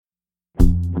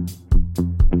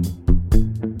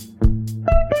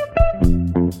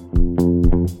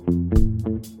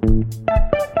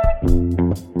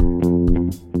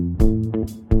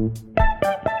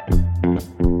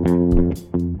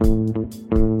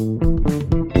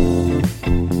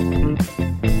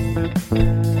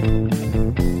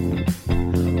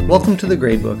Welcome to The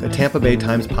Gradebook, a Tampa Bay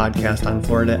Times podcast on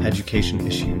Florida education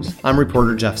issues. I'm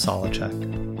reporter Jeff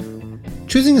Solochek.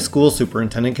 Choosing a school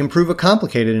superintendent can prove a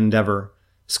complicated endeavor.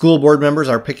 School board members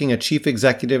are picking a chief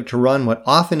executive to run what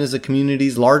often is a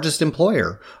community's largest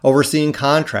employer, overseeing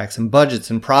contracts and budgets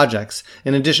and projects,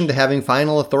 in addition to having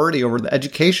final authority over the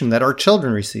education that our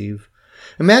children receive.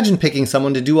 Imagine picking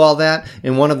someone to do all that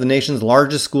in one of the nation's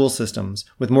largest school systems,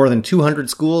 with more than 200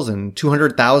 schools and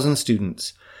 200,000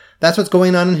 students. That's what's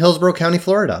going on in Hillsborough County,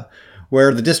 Florida,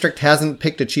 where the district hasn't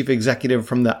picked a chief executive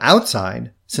from the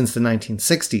outside since the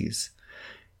 1960s.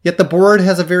 Yet the board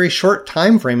has a very short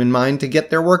time frame in mind to get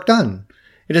their work done.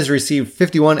 It has received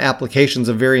 51 applications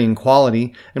of varying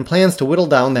quality and plans to whittle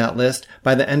down that list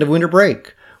by the end of winter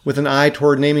break, with an eye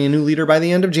toward naming a new leader by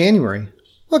the end of January.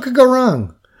 What could go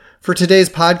wrong? For today's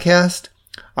podcast,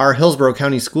 our Hillsborough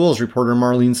County Schools reporter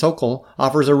Marlene Sokol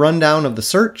offers a rundown of the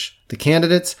search, the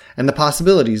candidates, and the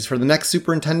possibilities for the next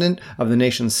superintendent of the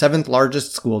nation's 7th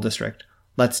largest school district.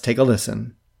 Let's take a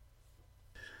listen.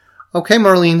 Okay,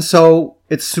 Marlene, so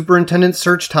it's superintendent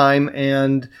search time,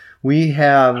 and we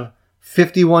have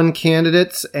 51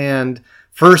 candidates. And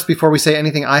first, before we say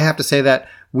anything, I have to say that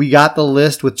we got the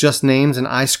list with just names, and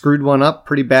I screwed one up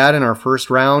pretty bad in our first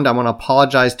round. I want to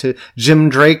apologize to Jim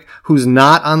Drake, who's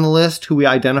not on the list, who we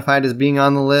identified as being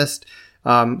on the list.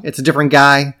 It's a different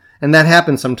guy, and that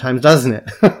happens sometimes, doesn't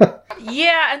it?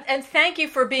 Yeah, and thank you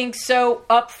for being so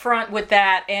upfront with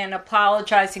that and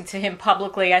apologizing to him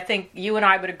publicly. I think you and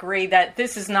I would agree that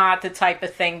this is not the type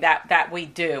of thing that we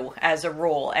do as a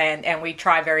rule, and we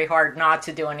try very hard not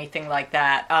to do anything like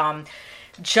that.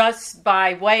 Just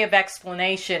by way of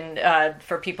explanation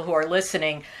for people who are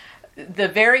listening, the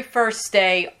very first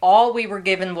day, all we were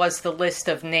given was the list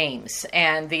of names,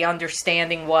 and the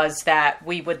understanding was that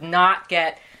we would not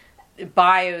get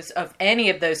bios of any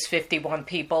of those 51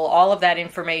 people. All of that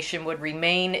information would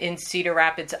remain in Cedar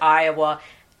Rapids, Iowa,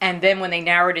 and then when they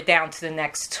narrowed it down to the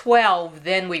next 12,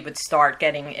 then we would start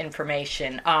getting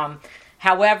information.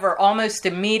 However, almost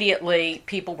immediately,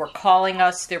 people were calling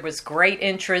us. There was great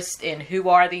interest in who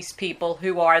are these people,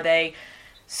 who are they.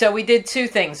 So we did two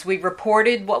things. We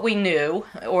reported what we knew,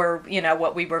 or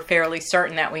what we were fairly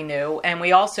certain that we knew, and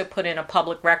we also put in a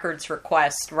public records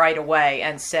request right away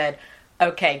and said,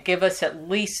 okay, give us at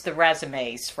least the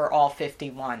resumes for all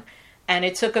 51. And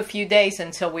it took a few days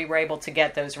until we were able to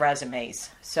get those resumes.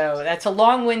 So that's a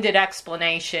long-winded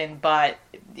explanation, but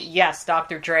yes,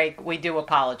 Dr. Drake, we do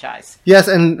apologize. Yes,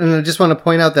 and I just want to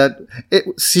point out that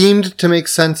it seemed to make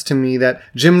sense to me that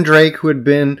Jim Drake, who had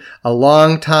been a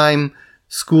long-time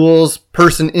schools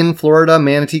person in Florida,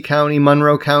 Manatee County,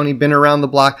 Monroe County, been around the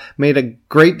block, made a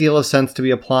great deal of sense to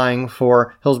be applying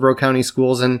for Hillsborough County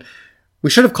Schools. And we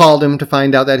should have called him to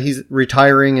find out that he's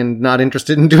retiring and not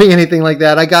interested in doing anything like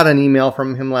that. I got an email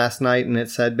from him last night, and it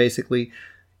said basically,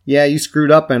 yeah, you screwed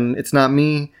up and it's not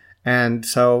me. And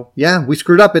so, yeah, we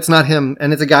screwed up. It's not him.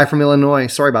 And it's a guy from Illinois.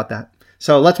 Sorry about that.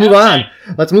 So let's move on.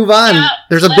 Let's move on. Yeah,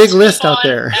 there's a big list out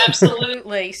there.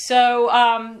 Absolutely. So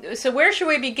where should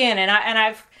we begin? And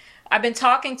I've been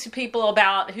talking to people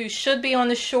about who should be on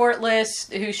the short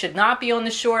list, who should not be on the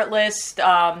short list.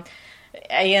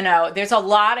 There's a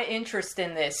lot of interest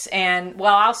in this. And,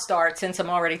 well, I'll start since I'm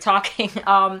already talking.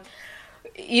 I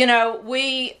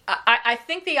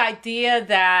think the idea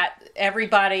that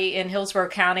everybody in Hillsborough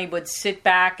County would sit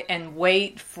back and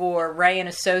wait for Ray and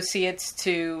Associates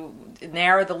to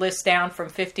narrow the list down from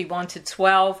 51 to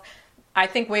 12, I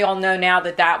think we all know now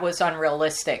that that was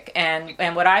unrealistic.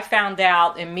 And what I found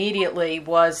out immediately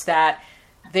was that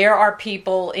there are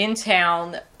people in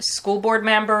town, school board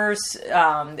members,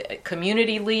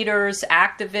 community leaders,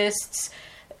 activists,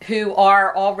 who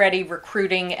are already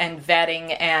recruiting and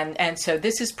vetting, and so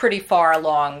this is pretty far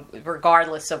along,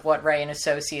 regardless of what Ray and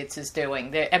Associates is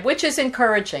doing, which is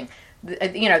encouraging.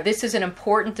 This is an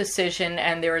important decision,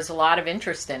 and there is a lot of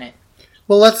interest in it.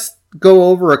 Well, let's go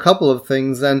over a couple of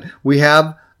things then. We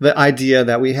have the idea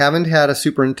that we haven't had a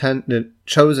superintendent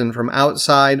chosen from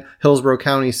outside Hillsborough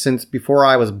County since before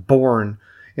I was born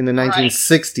in the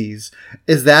 1960s. Right.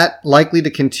 Is that likely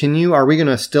to continue? Are we going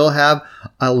to still have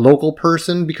a local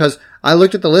person? Because I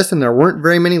looked at the list and there weren't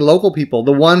very many local people.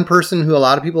 The one person who a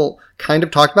lot of people kind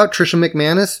of talked about, Tricia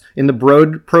McManus, in the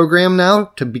Broad program now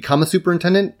to become a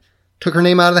superintendent, took her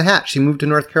name out of the hat. She moved to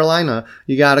North Carolina.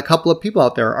 You got a couple of people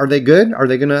out there. Are they good? Are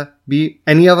they going to be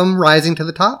any of them rising to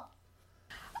the top?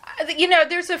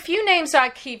 There's a few names I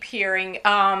keep hearing.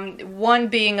 One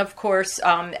being, of course,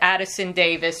 Addison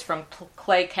Davis from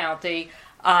Clay County.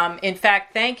 In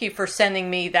fact, thank you for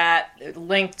sending me that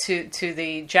link to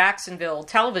the Jacksonville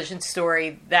television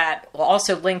story that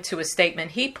also linked to a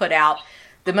statement he put out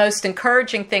the most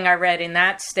encouraging thing I read in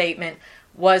that statement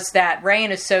was that Ray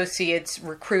and Associates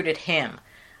recruited him.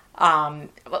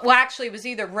 Well, actually, it was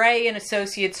either Ray and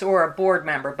Associates or a board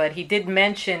member, but he did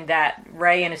mention that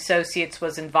Ray and Associates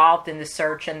was involved in the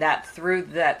search and that through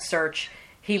that search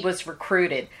he was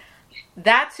recruited.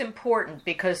 That's important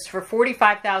because for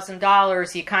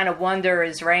 $45,000, you kind of wonder,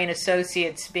 is Ray and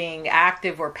Associates being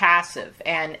active or passive?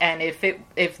 And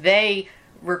if they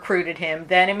recruited him,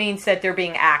 then it means that they're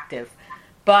being active.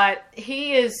 But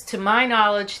he is, to my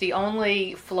knowledge, the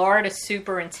only Florida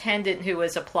superintendent who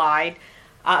has applied.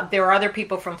 There are other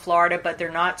people from Florida, but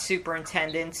they're not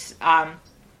superintendents.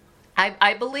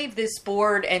 I believe this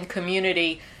board and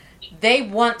community, they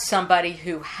want somebody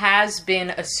who has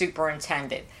been a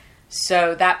superintendent.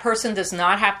 So that person does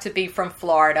not have to be from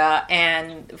Florida.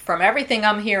 And from everything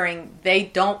I'm hearing, they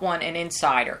don't want an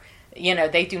insider. You know,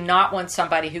 they do not want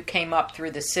somebody who came up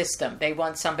through the system. They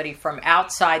want somebody from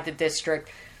outside the district,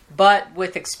 but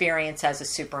with experience as a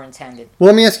superintendent. Well,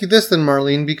 let me ask you this then,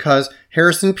 Marlene, because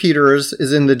Harrison Peters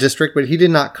is in the district, but he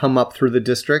did not come up through the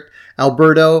district.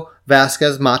 Alberto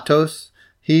Vasquez Matos,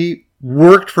 he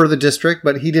worked for the district,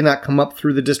 but he did not come up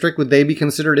through the district. Would they be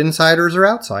considered insiders or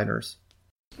outsiders?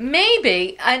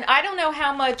 Maybe, and I don't know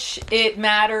how much it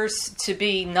matters to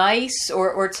be nice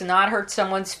or to not hurt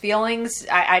someone's feelings.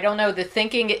 I don't know the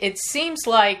thinking. It seems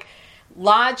like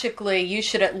logically you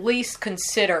should at least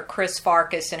consider Chris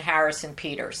Farkas and Harrison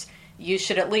Peters. You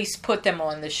should at least put them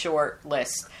on the short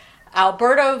list.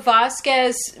 Alberto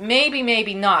Vasquez,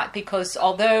 maybe not, because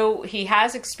although he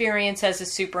has experience as a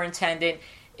superintendent,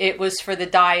 it was for the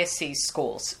diocese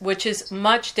schools, which is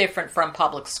much different from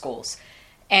public schools.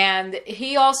 And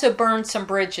he also burned some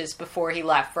bridges before he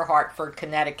left for Hartford,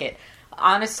 Connecticut.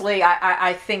 Honestly,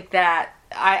 I think that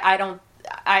I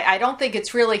don't think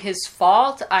it's really his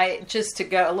fault. Just to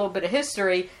go a little bit of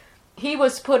history, he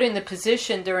was put in the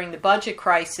position during the budget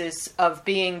crisis of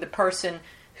being the person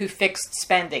who fixed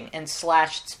spending and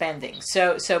slashed spending.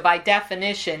 So by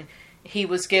definition, he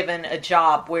was given a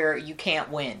job where you can't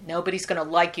win. Nobody's going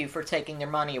to like you for taking their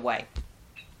money away.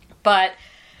 But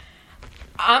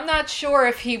I'm not sure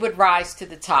if he would rise to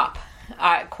the top,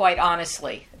 quite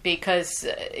honestly, because,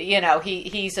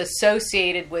 he's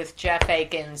associated with Jeff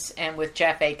Akins and with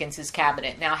Jeff Akins'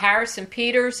 cabinet. Now, Harrison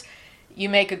Peters, you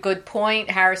make a good point.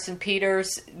 Harrison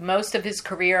Peters, most of his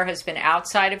career has been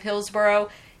outside of Hillsborough.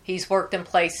 He's worked in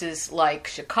places like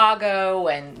Chicago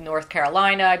and North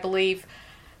Carolina, I believe.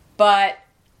 But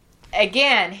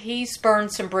again, he's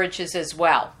burned some bridges as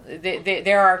well.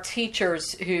 There are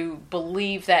teachers who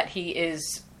believe that he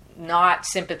is not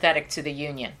sympathetic to the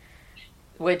union,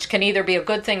 which can either be a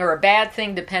good thing or a bad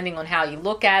thing, depending on how you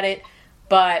look at it.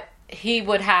 But he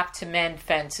would have to mend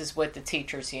fences with the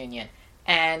teachers' union.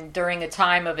 And during a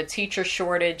time of a teacher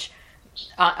shortage,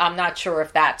 I'm not sure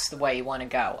if that's the way you want to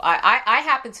go. I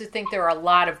happen to think there are a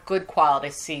lot of good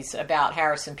qualities about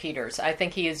Harrison Peters. I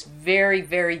think he is very,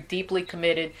 very deeply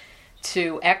committed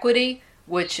to equity,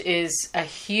 which is a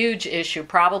huge issue,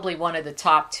 probably one of the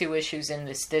top 2 issues in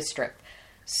this district.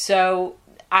 So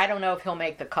I don't know if he'll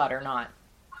make the cut or not.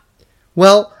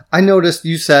 Well, I noticed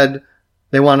you said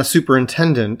they want a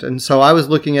superintendent, and so I was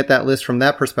looking at that list from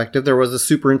that perspective. There was a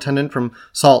superintendent from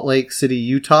Salt Lake City,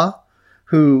 Utah,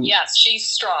 who... Yes, she's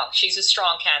strong. She's a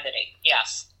strong candidate,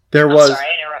 yes. Sorry,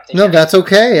 I interrupted you. No, that's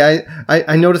okay.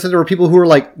 I noticed that there were people who were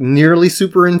like nearly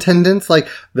superintendents, like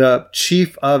the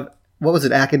chief of,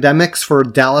 academics for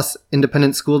Dallas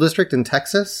Independent School District in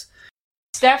Texas.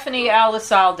 Stephanie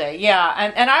Alisalde,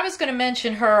 yeah. And I was going to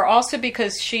mention her also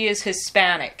because she is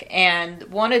Hispanic. And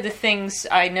one of the things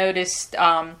I noticed,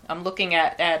 I'm looking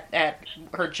at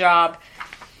her job.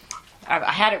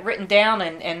 I had it written down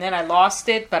and then I lost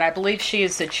it, but I believe she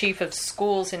is the chief of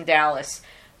schools in Dallas.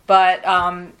 But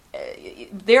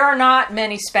there are not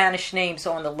many Spanish names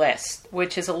on the list,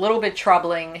 which is a little bit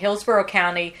troubling. Hillsborough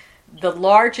County, the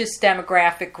largest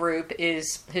demographic group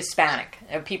is Hispanic,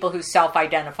 people who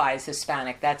self-identify as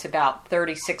Hispanic. That's about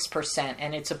 36%,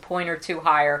 and it's a point or two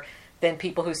higher than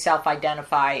people who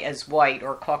self-identify as white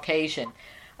or Caucasian.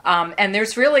 And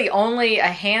there's really only a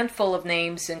handful of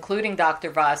names, including Dr.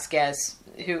 Vasquez,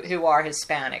 who are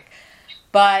Hispanic.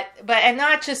 But and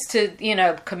not just to,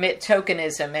 commit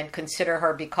tokenism and consider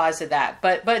her because of that.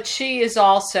 But she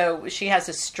has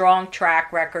a strong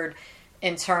track record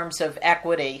in terms of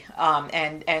equity,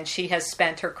 and she has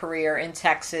spent her career in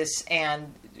Texas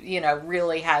and,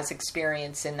 really has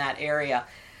experience in that area.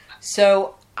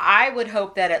 So I would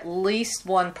hope that at least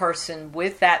one person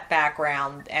with that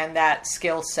background and that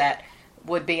skill set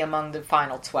would be among the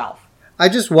final 12. I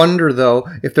just wonder, though,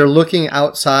 if they're looking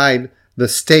outside the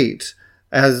state,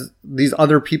 as these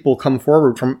other people come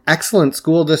forward from excellent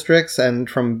school districts and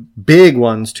from big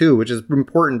ones too, which is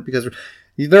important because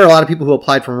there are a lot of people who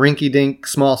applied from rinky-dink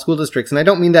small school districts. And I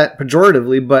don't mean that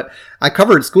pejoratively, but I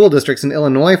covered school districts in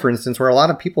Illinois, for instance, where a lot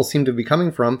of people seem to be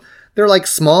coming from. They're like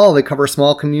small. They cover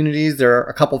small communities. There are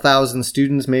a couple thousand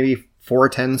students, maybe 4 or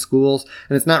 10 schools.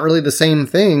 And it's not really the same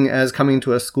thing as coming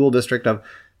to a school district of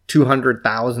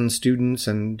 200,000 students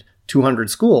and 200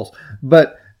 schools.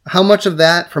 But how much of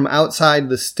that from outside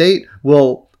the state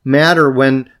will matter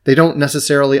when they don't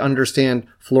necessarily understand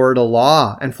Florida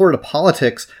law and Florida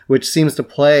politics, which seems to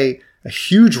play a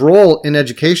huge role in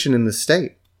education in the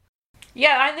state?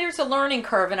 Yeah, and there's a learning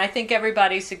curve, and I think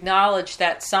everybody's acknowledged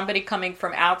that somebody coming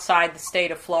from outside the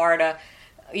state of Florida,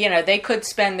 they could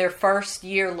spend their first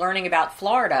year learning about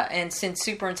Florida, and since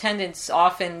superintendents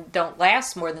often don't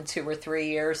last more than 2 or 3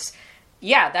 years,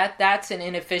 that's an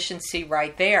inefficiency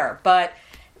right there. But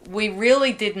we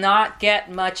really did not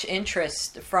get much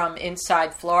interest from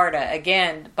inside Florida.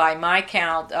 Again, by my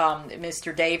count,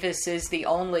 Mr. Davis is the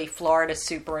only Florida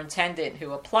superintendent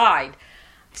who applied.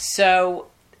 So,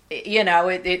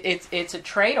 it's a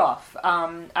trade-off.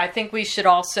 I think we should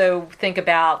also think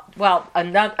about,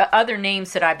 other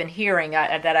names that I've been hearing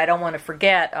that I don't want to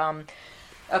forget.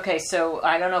 Okay, so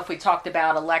I don't know if we talked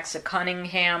about Alexa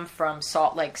Cunningham from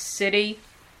Salt Lake City.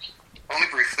 Only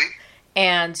briefly.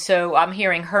 And so I'm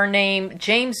hearing her name.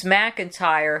 James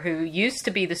McIntyre, who used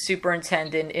to be the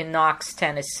superintendent in Knox,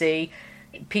 Tennessee.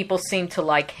 People seem to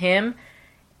like him.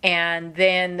 And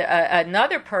then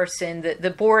another person, the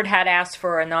board had asked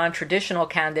for a non-traditional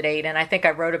candidate, and I think I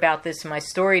wrote about this in my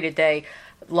story today,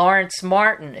 Lawrence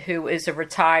Martin, who is a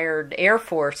retired Air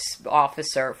Force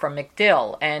officer from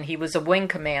MacDill, and he was a wing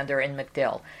commander in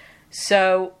MacDill.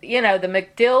 So, the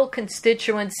MacDill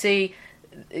constituency,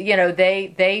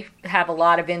 they have a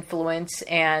lot of influence,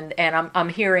 and I'm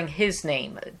hearing his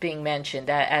name being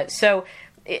mentioned. So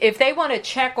if they want to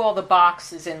check all the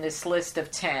boxes in this list of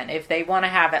 10, if they want to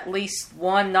have at least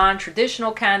one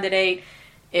non-traditional candidate,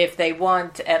 if they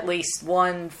want at least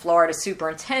one Florida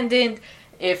superintendent,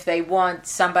 if they want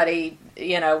somebody,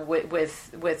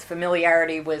 with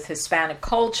familiarity with Hispanic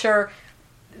culture,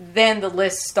 then the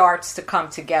list starts to come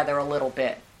together a little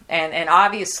bit. And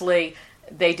obviously,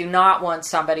 they do not want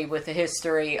somebody with a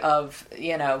history of,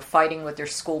 fighting with their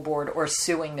school board or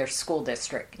suing their school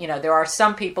district. There are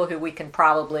some people who we can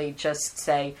probably just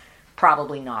say,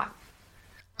 probably not.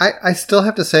 I still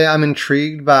have to say I'm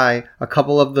intrigued by a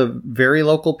couple of the very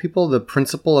local people, the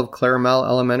principal of Clairemel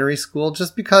Elementary School,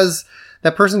 just because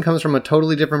that person comes from a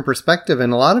totally different perspective.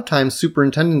 And a lot of times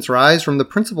superintendents rise from the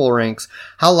principal ranks.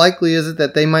 How likely is it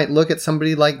that they might look at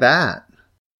somebody like that?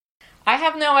 I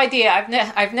have no idea.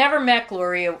 I've never met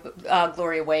Gloria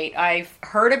Waite. I've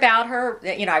heard about her.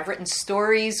 I've written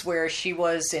stories where she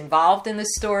was involved in the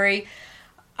story.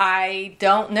 I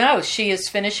don't know. She is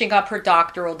finishing up her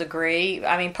doctoral degree.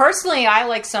 I mean, personally, I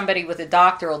like somebody with a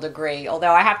doctoral degree,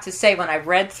 although I have to say when I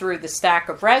read through the stack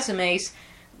of resumes,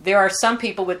 there are some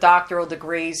people with doctoral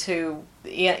degrees who,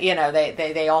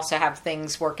 they also have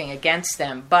things working against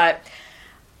them. But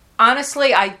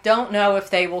honestly, I don't know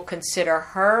if they will consider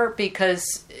her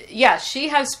because, she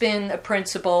has been a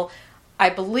principal, I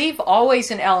believe,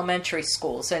 always in elementary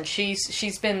schools. And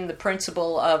she's been the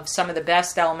principal of some of the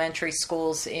best elementary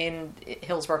schools in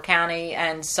Hillsborough County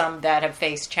and some that have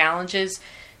faced challenges.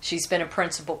 She's been a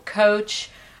principal coach.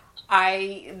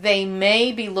 They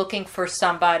may be looking for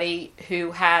somebody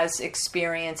who has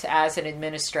experience as an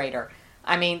administrator.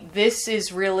 I mean, this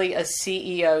is really a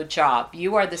CEO job.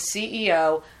 You are the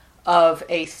CEO of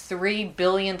a $3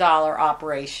 billion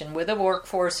operation with a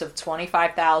workforce of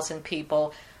 25,000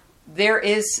 people.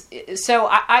 So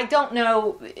I don't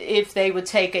know if they would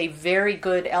take a very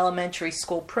good elementary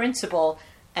school principal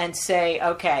and say,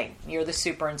 okay, you're the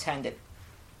superintendent.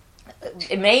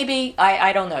 Maybe,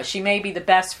 I don't know. She may be the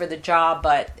best for the job,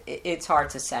 but it's hard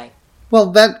to say.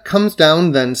 Well, that comes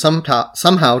down then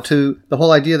somehow to the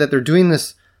whole idea that they're doing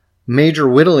this major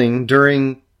whittling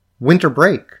during winter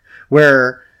break,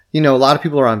 where a lot of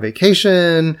people are on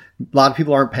vacation, a lot of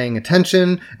people aren't paying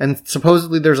attention, and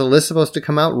supposedly there's a list supposed to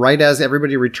come out right as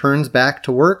everybody returns back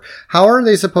to work. How are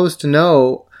they supposed to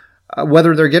know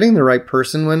whether they're getting the right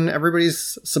person when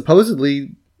everybody's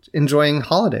supposedly enjoying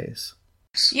holidays?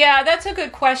 Yeah, that's a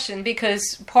good question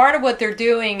because part of what they're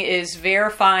doing is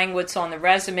verifying what's on the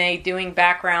resume, doing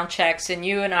background checks, and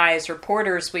you and I as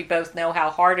reporters, we both know how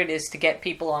hard it is to get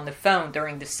people on the phone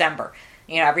during December.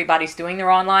 Everybody's doing their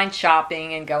online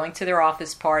shopping and going to their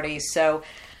office parties. So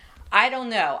I don't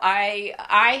know.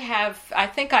 I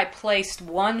think I placed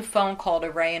one phone call to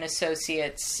Ray and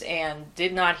Associates and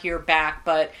did not hear back.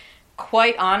 But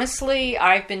quite honestly,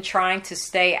 I've been trying to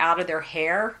stay out of their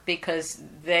hair because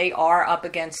they are up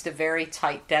against a very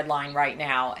tight deadline right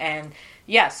now. And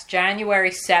yes, January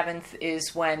 7th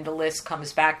is when the list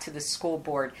comes back to the school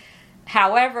board.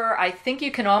 However, I think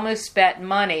you can almost bet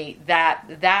money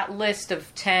that that list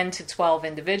of 10 to 12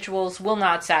 individuals will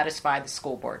not satisfy the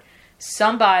school board.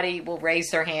 Somebody will raise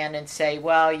their hand and say,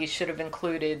 well, you should have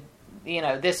included,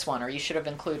 this one, or you should have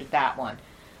included that one.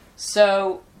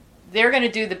 So they're going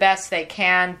to do the best they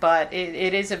can, but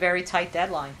it is a very tight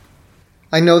deadline.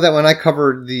 I know that when I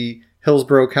covered the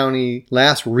Hillsborough County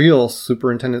last real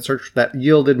superintendent search that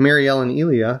yielded Mary Ellen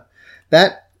Elia,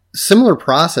 that similar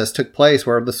process took place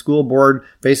where the school board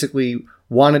basically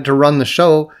wanted to run the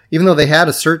show, even though they had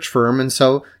a search firm. And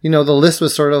so, the list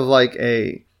was sort of like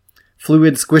a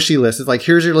fluid, squishy list. It's like,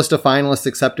 here's your list of finalists,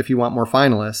 accept if you want more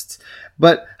finalists.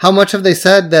 But how much have they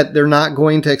said that they're not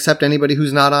going to accept anybody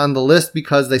who's not on the list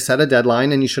because they set a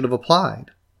deadline and you should have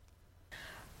applied?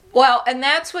 Well, and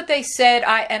that's what they said.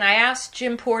 I asked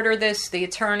Jim Porter this, the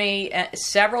attorney,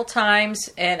 several times,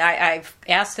 and I've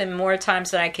asked him more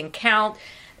times than I can count.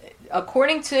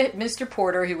 According to Mr.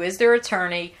 Porter, who is their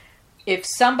attorney, if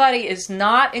somebody is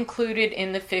not included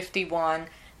in the 51,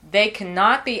 they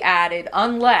cannot be added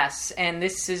unless, and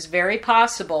this is very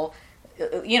possible,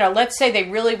 let's say they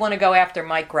really want to go after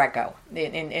Mike Greco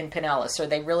in Pinellas, or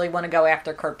they really want to go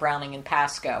after Kurt Browning in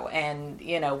Pasco, and,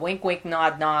 wink, wink,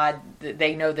 nod, nod,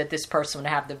 they know that this person would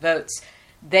have the votes.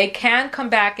 They can come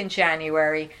back in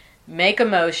January, make a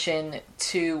motion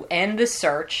to end the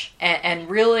search, and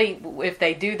really, if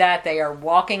they do that, they are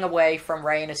walking away from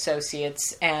Ray and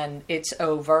Associates, and it's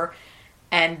over,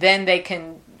 and then they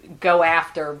can go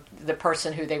after the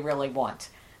person who they really want.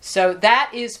 So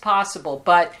that is possible,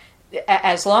 but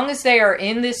as long as they are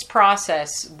in this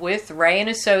process with Ray and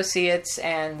Associates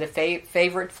and the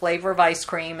favorite flavor of ice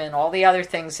cream and all the other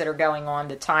things that are going on,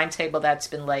 the timetable that's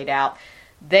been laid out,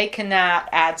 they cannot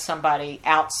add somebody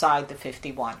outside the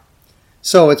 51.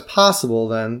 So it's possible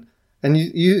then, and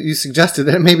you suggested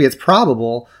that maybe it's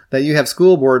probable that you have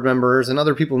school board members and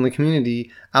other people in the community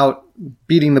out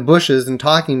beating the bushes and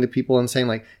talking to people and saying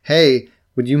like, hey,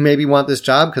 would you maybe want this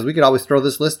job? Because we could always throw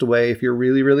this list away if you're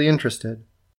really, really interested.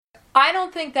 I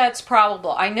don't think that's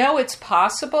probable. I know it's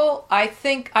possible. I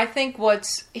think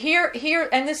what's here,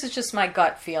 and this is just my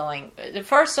gut feeling.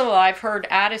 First of all, I've heard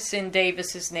Addison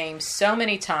Davis's name so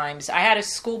many times. I had a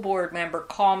school board member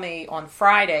call me on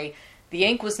Friday. The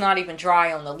ink was not even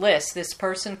dry on the list. This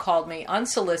person called me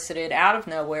unsolicited out of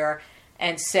nowhere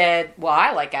and said, well,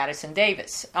 I like Addison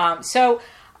Davis. So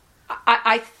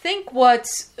I think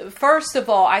first of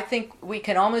all, I think we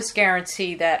can almost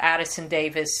guarantee that Addison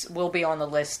Davis will be on the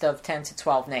list of 10 to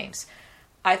 12 names.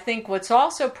 I think what's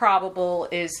also probable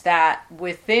is that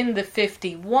within the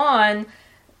 51,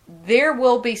 there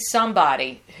will be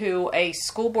somebody who a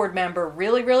school board member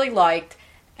really, really liked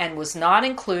and was not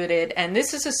included. And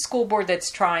this is a school board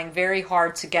that's trying very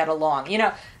hard to get along.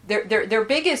 Their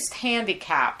biggest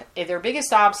handicap, their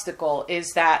biggest obstacle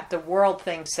is that the world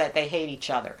thinks that they hate each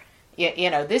other.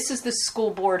 This is the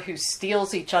school board who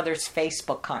steals each other's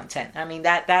Facebook content. I mean,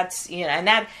 that's and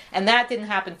that didn't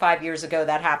happen 5 years ago.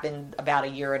 That happened about a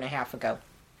year and a half ago.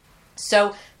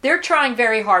 So they're trying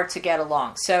very hard to get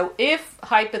along. So if,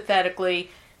 hypothetically,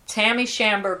 Tammy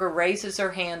Schamberger raises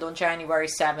her hand on January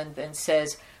 7th and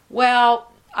says,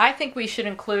 well, I think we should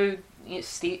include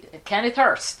Kenneth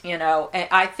Hurst, and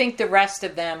I think the rest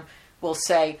of them will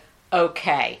say,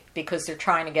 okay, because they're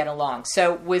trying to get along.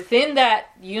 So within that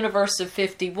universe of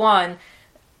 51,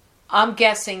 I'm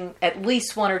guessing at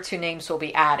least one or two names will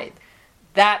be added.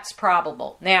 That's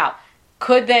probable. Now,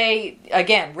 could they,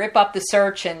 again, rip up the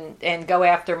search and go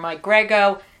after Mike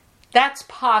Greco? That's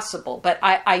possible, but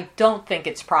I don't think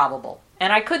it's probable.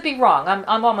 And I could be wrong.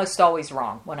 I'm almost always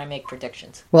wrong when I make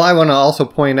predictions. Well, I want to also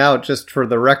point out, just for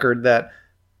the record, that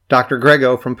Dr.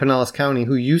 Greco from Pinellas County,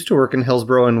 who used to work in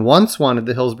Hillsborough and once wanted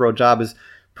the Hillsborough job, has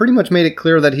pretty much made it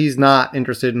clear that he's not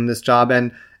interested in this job.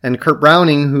 And Kurt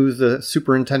Browning, who's the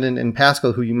superintendent in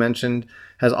Pasco, who you mentioned,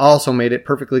 has also made it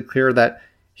perfectly clear that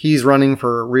he's running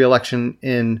for re-election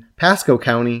in Pasco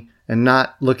County and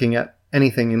not looking at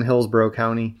anything in Hillsborough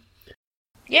County.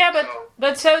 Yeah,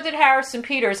 but so did Harrison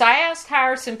Peters. I asked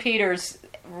Harrison Peters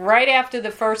right after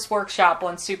the first workshop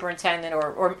on superintendent,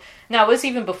 or no, it was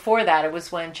even before that. It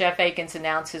was when Jeff Akins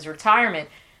announced his retirement.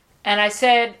 And I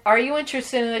said, are you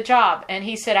interested in the job? And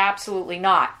he said, absolutely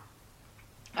not.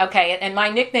 Okay, and my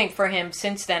nickname for him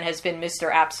since then has been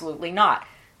Mr. Absolutely Not,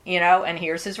 and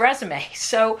here's his resume.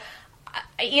 So,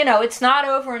 it's not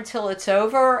over until it's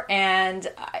over. And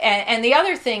the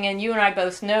other thing, and you and I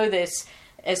both know this,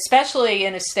 especially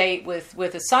in a state with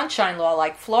a sunshine law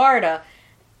like Florida,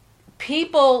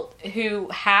 people who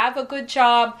have a good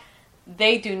job,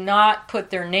 they do not put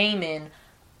their name in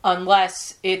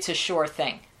unless it's a sure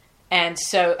thing. And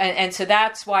so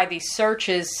that's why these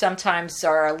searches sometimes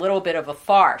are a little bit of a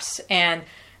farce. And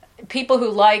people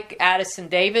who like Addison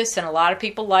Davis, and a lot of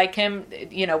people like him,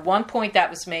 one point that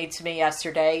was made to me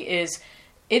yesterday is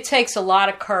it takes a lot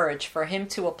of courage for him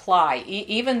to apply.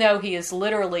 Even though he is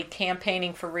literally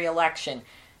campaigning for re-election,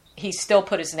 he still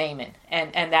put his name in,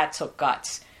 and that took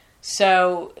guts.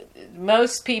 So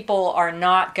most people are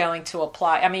not going to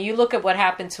apply. I mean, you look at what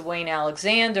happened to Wayne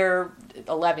Alexander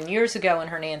 11 years ago in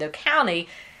Hernando County.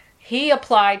 He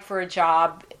applied for a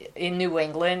job in New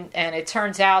England, and it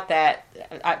turns out that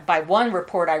by one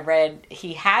report I read,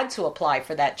 he had to apply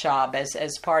for that job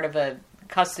as part of a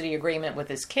custody agreement with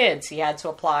his kids. He had to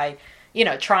apply,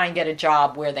 try and get a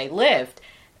job where they lived.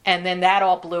 And then that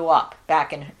all blew up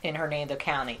back in Hernando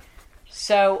County.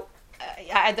 So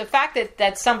the fact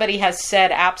that somebody has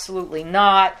said absolutely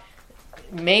not,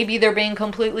 maybe they're being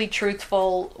completely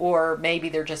truthful, or maybe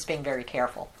they're just being very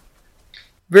careful.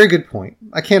 Very good point.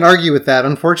 I can't argue with that,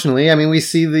 unfortunately. I mean, we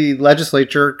see the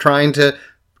legislature trying to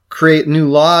create new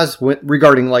laws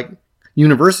regarding, like,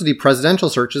 university presidential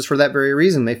searches for that very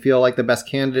reason. They feel like the best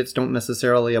candidates don't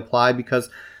necessarily apply because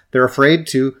they're afraid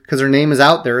to, because their name is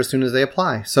out there as soon as they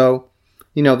apply. So,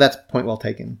 that's a point well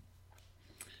taken.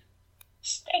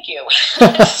 Thank you.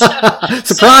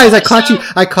 Surprise! I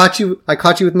caught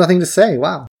you with nothing to say.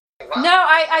 Wow. No,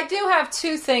 I do have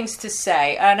two things to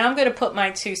say, and I'm going to put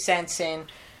my 2 cents in.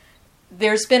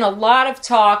 There's been a lot of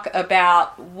talk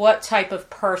about what type of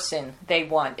person they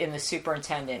want in the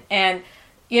superintendent. And,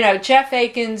 Jeff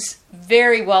Akins,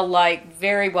 very well liked,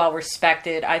 very well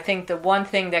respected. I think the one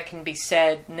thing that can be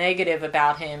said negative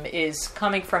about him is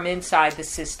coming from inside the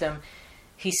system.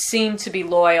 He seemed to be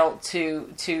loyal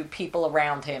to people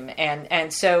around him,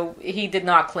 and so he did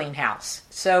not clean house.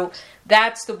 So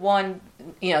that's the one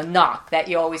knock that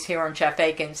you always hear on Jeff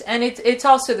Akins, and it's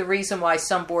also the reason why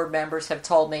some board members have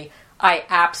told me I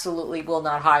absolutely will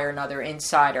not hire another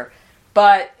insider.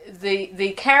 But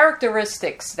the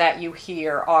characteristics that you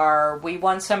hear are: we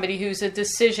want somebody who's a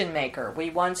decision maker, we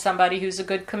want somebody who's a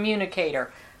good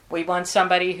communicator, we want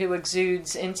somebody who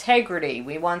exudes integrity.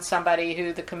 We want somebody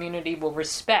who the community will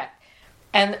respect.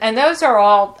 And those are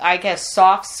all, I guess,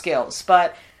 soft skills.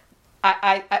 But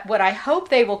what I hope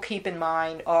they will keep in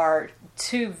mind are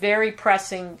 2 very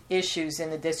pressing issues in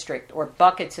the district, or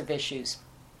buckets of issues.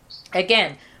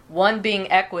 Again, one being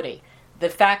equity. The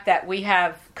fact that we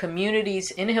have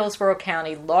communities in Hillsborough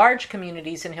County, large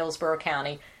communities in Hillsborough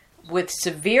County, with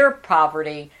severe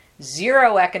poverty,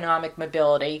 zero economic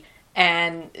mobility,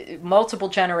 and multiple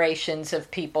generations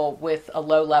of people with a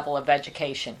low level of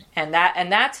education. And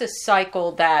that's a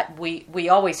cycle that we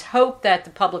always hope that the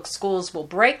public schools will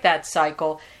break that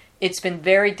cycle. It's been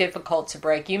very difficult to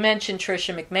break. You mentioned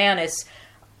Tricia McManus.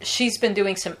 She's been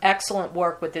doing some excellent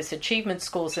work with this Achievement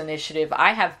Schools initiative.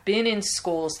 I have been in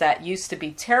schools that used to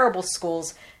be terrible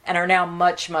schools and are now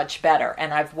much, much better.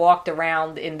 And I've walked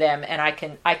around in them, and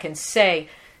I can say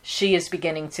she is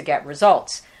beginning to get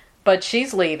results. But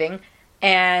she's leaving,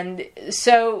 and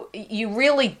so you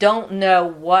really don't know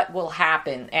what will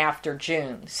happen after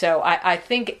June. So I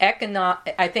think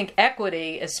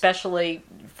equity, especially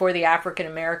for the African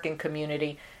American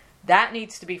community, that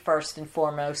needs to be first and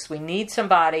foremost. We need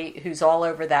somebody who's all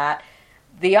over that.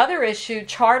 The other issue,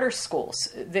 charter schools.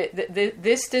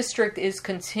 This district is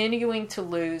continuing to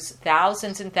lose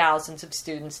thousands and thousands of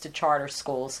students to charter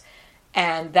schools.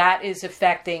 And that is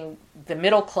affecting the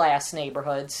middle-class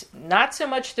neighborhoods, not so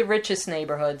much the richest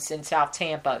neighborhoods in South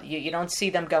Tampa. You don't see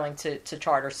them going to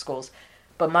charter schools.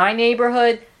 But my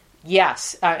neighborhood,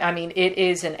 yes. I mean, it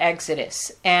is an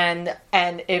exodus. And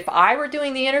if I were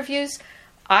doing the interviews,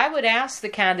 I would ask the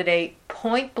candidate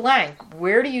point blank,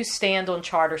 where do you stand on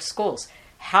charter schools?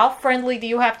 How friendly do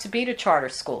you have to be to charter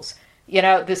schools?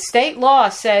 The state law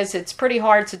says it's pretty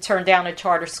hard to turn down a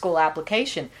charter school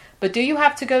application. But do you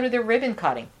have to go to the ribbon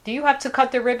cutting? Do you have to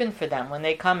cut the ribbon for them when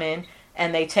they come in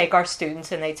and they take our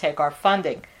students and they take our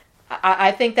funding?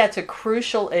 I think that's a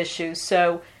crucial issue.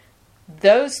 So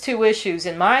those 2 issues,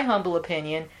 in my humble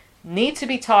opinion, need to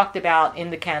be talked about in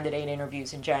the candidate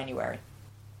interviews in January.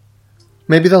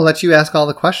 Maybe they'll let you ask all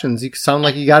the questions. You sound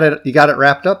like you got it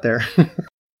wrapped up there.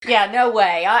 Yeah, no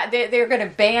way. They're going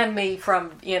to ban me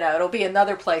from, it'll be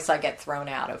another place I get thrown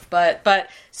out of. But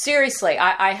seriously,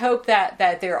 I hope that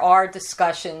there are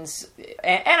discussions,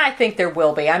 and I think there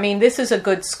will be. I mean, this is a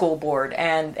good school board,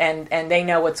 and they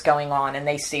know what's going on, and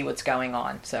they see what's going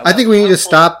on. So I think we need to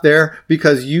stop there,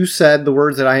 because you said the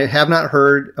words that I have not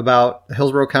heard about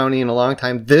Hillsborough County in a long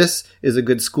time. This is a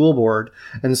good school board.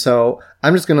 And so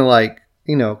I'm just going to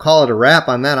call it a wrap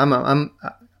on that.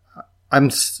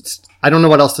 I don't know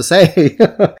what else to say.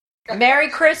 Merry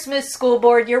Christmas, school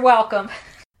board. You're welcome.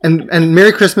 And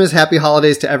Merry Christmas, Happy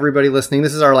Holidays to everybody listening.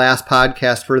 This is our last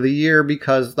podcast for the year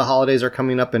because the holidays are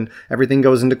coming up and everything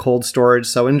goes into cold storage.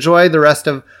 So enjoy the rest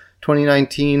of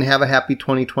 2019. Have a happy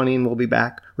 2020, and we'll be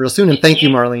back real soon. And thank you,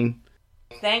 Marlene.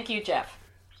 Thank you, Jeff.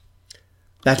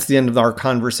 That's the end of our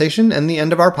conversation and the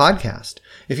end of our podcast.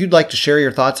 If you'd like to share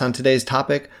your thoughts on today's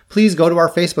topic, please go to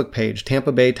our Facebook page,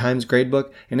 Tampa Bay Times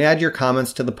Gradebook, and add your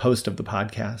comments to the post of the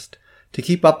podcast. To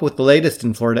keep up with the latest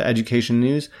in Florida education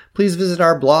news, please visit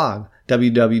our blog,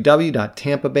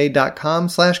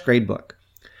 www.tampabay.com/gradebook.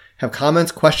 Have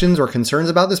comments, questions, or concerns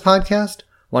about this podcast?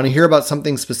 Want to hear about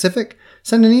something specific?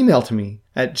 Send an email to me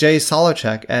at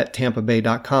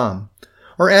jsolochek@tampabay.com.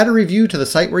 Or add a review to the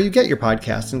site where you get your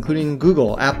podcasts, including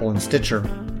Google, Apple, and Stitcher.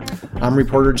 I'm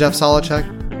reporter Jeff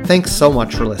Solochek. Thanks so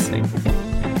much for listening.